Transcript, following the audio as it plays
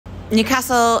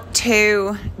Newcastle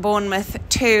 2, Bournemouth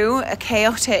 2. A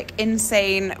chaotic,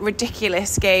 insane,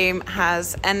 ridiculous game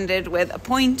has ended with a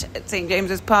point at St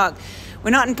James's Park.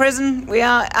 We're not in prison, we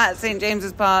are at St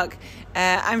James's Park.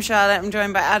 I'm Charlotte, I'm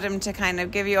joined by Adam to kind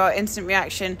of give you our instant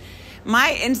reaction.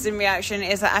 My instant reaction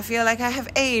is that I feel like I have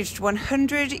aged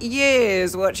 100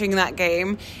 years watching that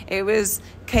game. It was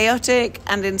chaotic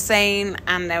and insane,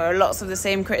 and there were lots of the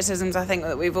same criticisms I think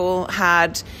that we've all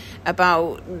had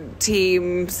about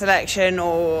team selection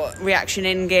or reaction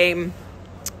in game.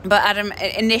 But Adam,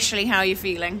 initially, how are you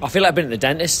feeling? I feel like I've been at the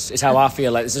dentist, is how I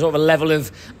feel. Like there's a sort of a level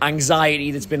of anxiety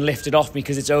that's been lifted off me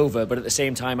because it's over. But at the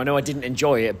same time, I know I didn't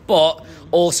enjoy it. But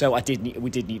also, we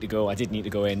did need to go. I did need to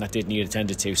go in. I did need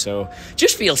attended to. So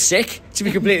just feel sick, to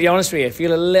be completely honest with you. I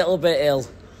feel a little bit ill.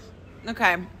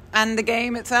 Okay. And the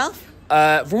game itself?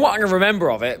 From what I can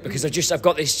remember of it, because I've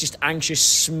got this just anxious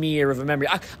smear of a memory.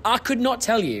 I could not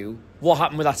tell you what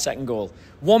happened with that second goal.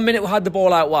 1 minute we had the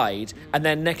ball out wide, and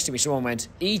then next to me someone went,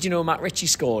 "Do you know Matt Ritchie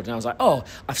scored?" And I was like, "Oh,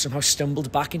 I've somehow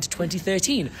stumbled back into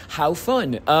 2013. How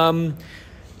fun!"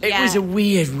 It was a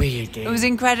weird game. It was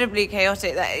incredibly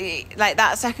chaotic.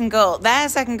 That second goal, their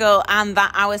second goal, and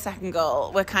our second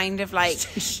goal were kind of like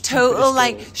total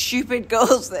stupid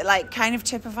goals that like kind of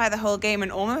typify the whole game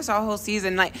and almost our whole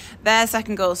season. Like their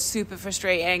second goal is super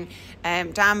frustrating.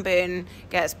 Dan Burn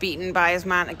gets beaten by his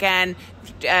man again.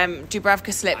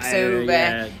 Dubravka slips over.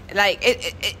 Yeah. Like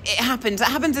it happens. It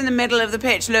happens in the middle of the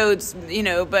pitch loads,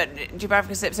 but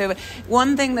Dubravka slips over.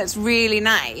 One thing that's really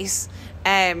nice.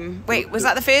 Was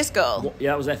that the first goal? Yeah,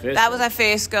 that was their first. That was our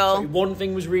first goal. Sorry, one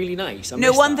thing was really nice.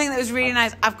 One thing that was really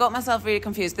nice. I've got myself really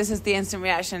confused. This is the instant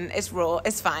reaction. It's raw.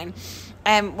 It's fine.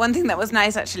 One thing that was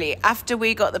nice actually, after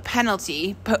we got the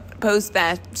penalty post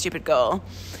their stupid goal.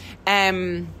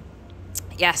 Yes.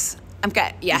 Yes.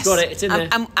 You got it. It's in there.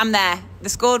 I'm there. They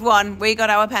scored one. We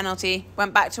got our penalty.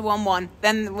 Went back to 1-1.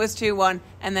 Then it was 2-1,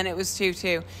 and then it was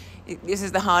 2-2. This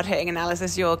is the hard-hitting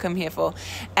analysis you all come here for.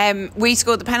 We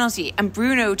scored the penalty, and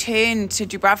Bruno turned to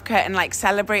Dubravka and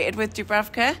celebrated with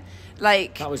Dubravka.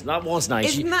 That was nice.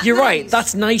 Isn't that You're nice? Right.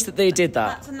 That's nice that they did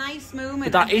that. That's a nice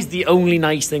moment. But that is the only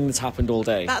nice thing that's happened all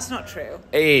day. That's not true.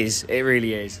 It is. It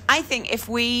really is. I think if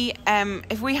we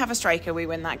have a striker, we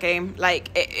win that game.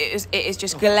 It is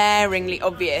just glaringly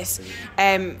obvious.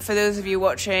 For those of you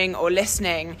watching or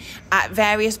listening, at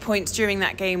various points during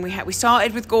that game, we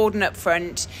started with Gordon up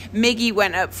front. Miggy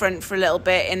went up front for a little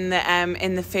bit in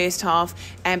the first half.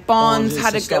 Barnes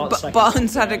had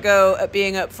a go at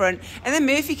being up front, and then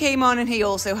Murphy came on and he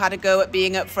also had a go at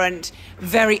being up front,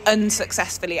 very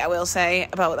unsuccessfully, I will say,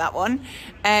 about that one.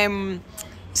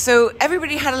 So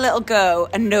everybody had a little go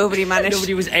and nobody managed.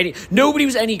 Nobody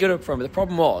was any good up front. But the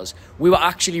problem was we were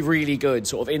actually really good,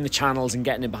 sort of in the channels and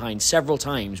getting in behind several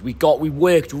times. We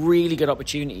worked really good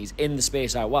opportunities in the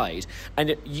space out wide,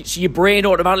 and so your brain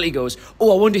automatically goes,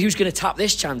 "Oh, I wonder who's going to tap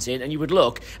this chance in." And you would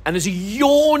look, and there's a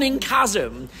yawning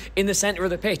chasm in the centre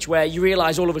of the pitch where you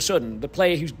realise all of a sudden the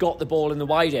player who's got the ball in the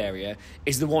wide area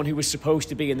is the one who was supposed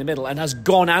to be in the middle and has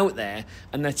gone out there,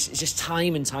 and it's just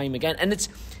time and time again. And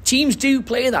teams do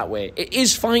play that way. It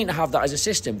is fine to have that as a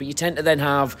system, but you tend to then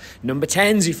have number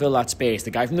 10s who fill that space. The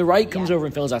guy from the right comes over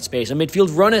and fills that space. A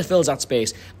midfield runner fills that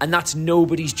space, and that's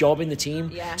nobody's job in the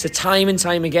team. Yeah. So time and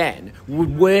time again, we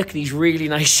would work these really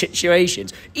nice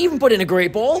situations, even put in a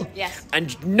great ball,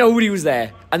 and nobody was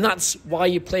there. And that's why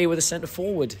you play with a centre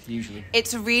forward usually.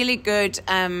 It's a really good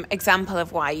example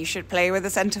of why you should play with a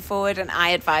centre forward, and I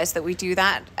advise that we do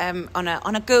that on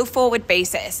a go forward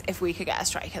basis. If we could get a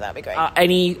striker, that'd be great.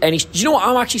 Do you know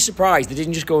what? I'm actually surprised they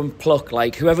didn't just go and pluck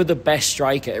whoever the best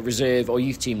striker at reserve or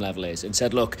youth team level is and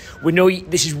said, "Look, we know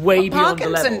this is way beyond the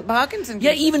level." Parkinson.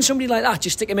 Yeah, even somebody like that,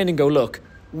 just stick him in and go, "Look,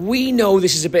 we know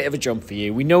this is a bit of a jump for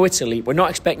you. We know it's elite. We're not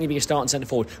expecting you to be a starting centre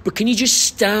forward. But can you just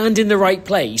stand in the right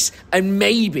place and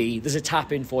maybe there's a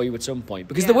tap-in for you at some point?"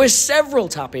 Because there were several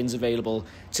tap-ins available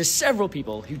to several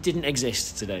people who didn't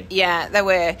exist today. Yeah, there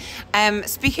were.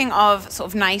 Speaking of sort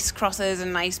of nice crosses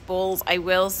and nice balls, I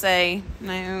will say...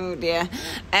 Oh, dear.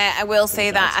 I will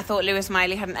say that I thought Lewis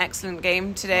Miley had an excellent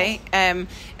game today.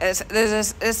 There's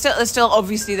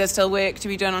still work to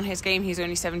be done on his game. He's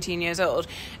only 17 years old,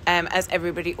 as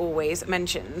everybody always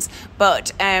mentions.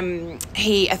 But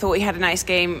I thought he had a nice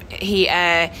game. He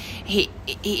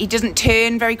doesn't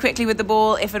turn very quickly with the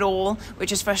ball, if at all,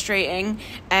 which is frustrating.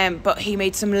 But he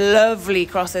made some lovely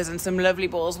crosses and some lovely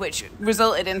balls, which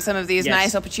resulted in some of these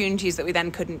nice opportunities that we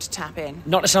then couldn't tap in.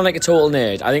 Not to sound like a total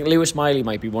nerd, I think Lewis Miley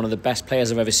might be one of the best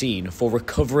players I've ever seen for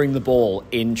recovering the ball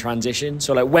in transition.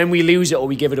 So like when we lose it or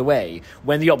we give it away,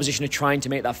 when the opposition are trying to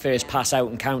make that first pass out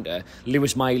and counter,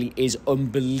 Lewis Miley is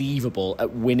unbelievable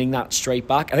at winning that straight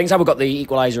back. I think it's how we got the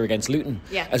equaliser against Luton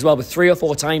as well, with 3 or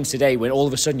 4 times today when all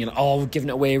of a sudden you're like, oh, we're giving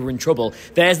it away, we're in trouble.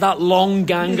 There's that long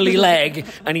gangly leg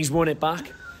and he's won it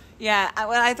back. Yeah,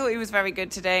 well, I thought he was very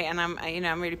good today, and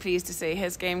I'm really pleased to see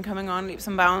his game coming on leaps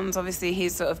and bounds. Obviously,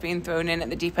 he's sort of been thrown in at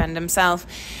the deep end himself.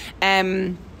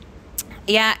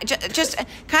 Just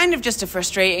a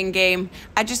frustrating game.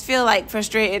 I just feel like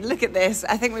frustrated. Look at this.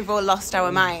 I think we've all lost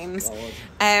our minds.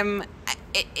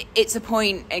 It's a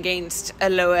point against a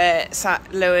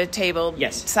lower table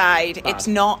side. Bad. It's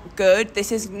not good.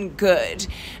 This isn't good.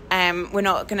 I'm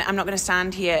not gonna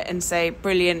stand here and say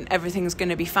brilliant, everything's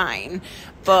gonna be fine,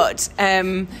 but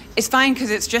it's fine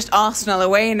because it's just Arsenal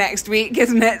away next week,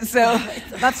 isn't it? So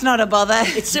that's not a bother.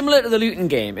 It's similar to the Luton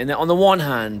game in that on the one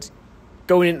hand,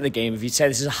 going into the game, if you say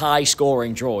this is a high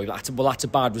scoring draw, that's a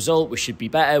bad result, we should be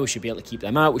better, we should be able to keep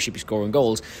them out, we should be scoring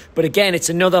goals. But again, it's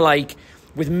another like,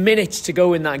 with minutes to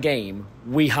go in that game,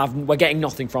 we're getting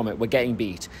nothing from it. We're getting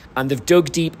beat. And they've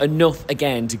dug deep enough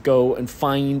again to go and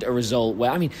find a result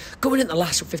where, I mean, going in the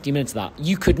last 50 minutes of that,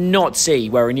 you could not see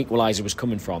where an equaliser was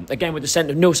coming from. Again, with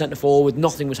no centre forward,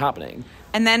 nothing was happening.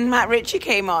 And then Matt Ritchie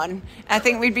came on. I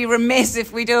think we'd be remiss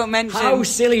if we don't mention... How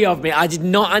silly of me. I did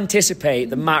not anticipate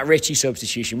the Matt Ritchie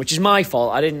substitution, which is my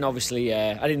fault. I didn't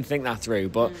think that through.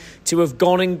 But to have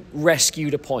gone and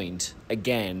rescued a point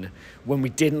again when we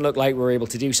didn't look like we were able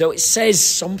to do so, it says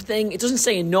something. It doesn't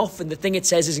say enough, and the thing it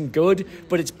says isn't good,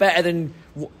 but it's better than...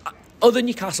 Other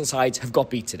Newcastle sides have got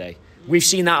beat today. We've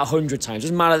seen that 100 times. It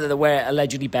doesn't matter that we're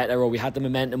allegedly better or we had the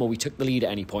momentum or we took the lead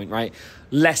at any point, right?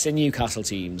 Lesser Newcastle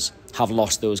teams have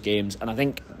lost those games. And I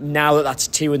think now that that's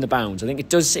 2 in the bounds, I think it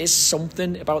does say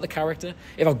something about the character.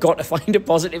 If I've got to find a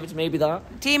positive, it's maybe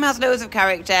that. Team has loads of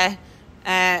character.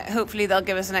 Hopefully they'll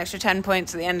give us an extra 10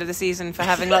 points at the end of the season for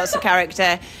having lots of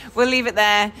character. We'll leave it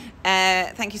there.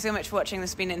 Thank you so much for watching. This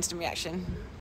has been Instant Reaction.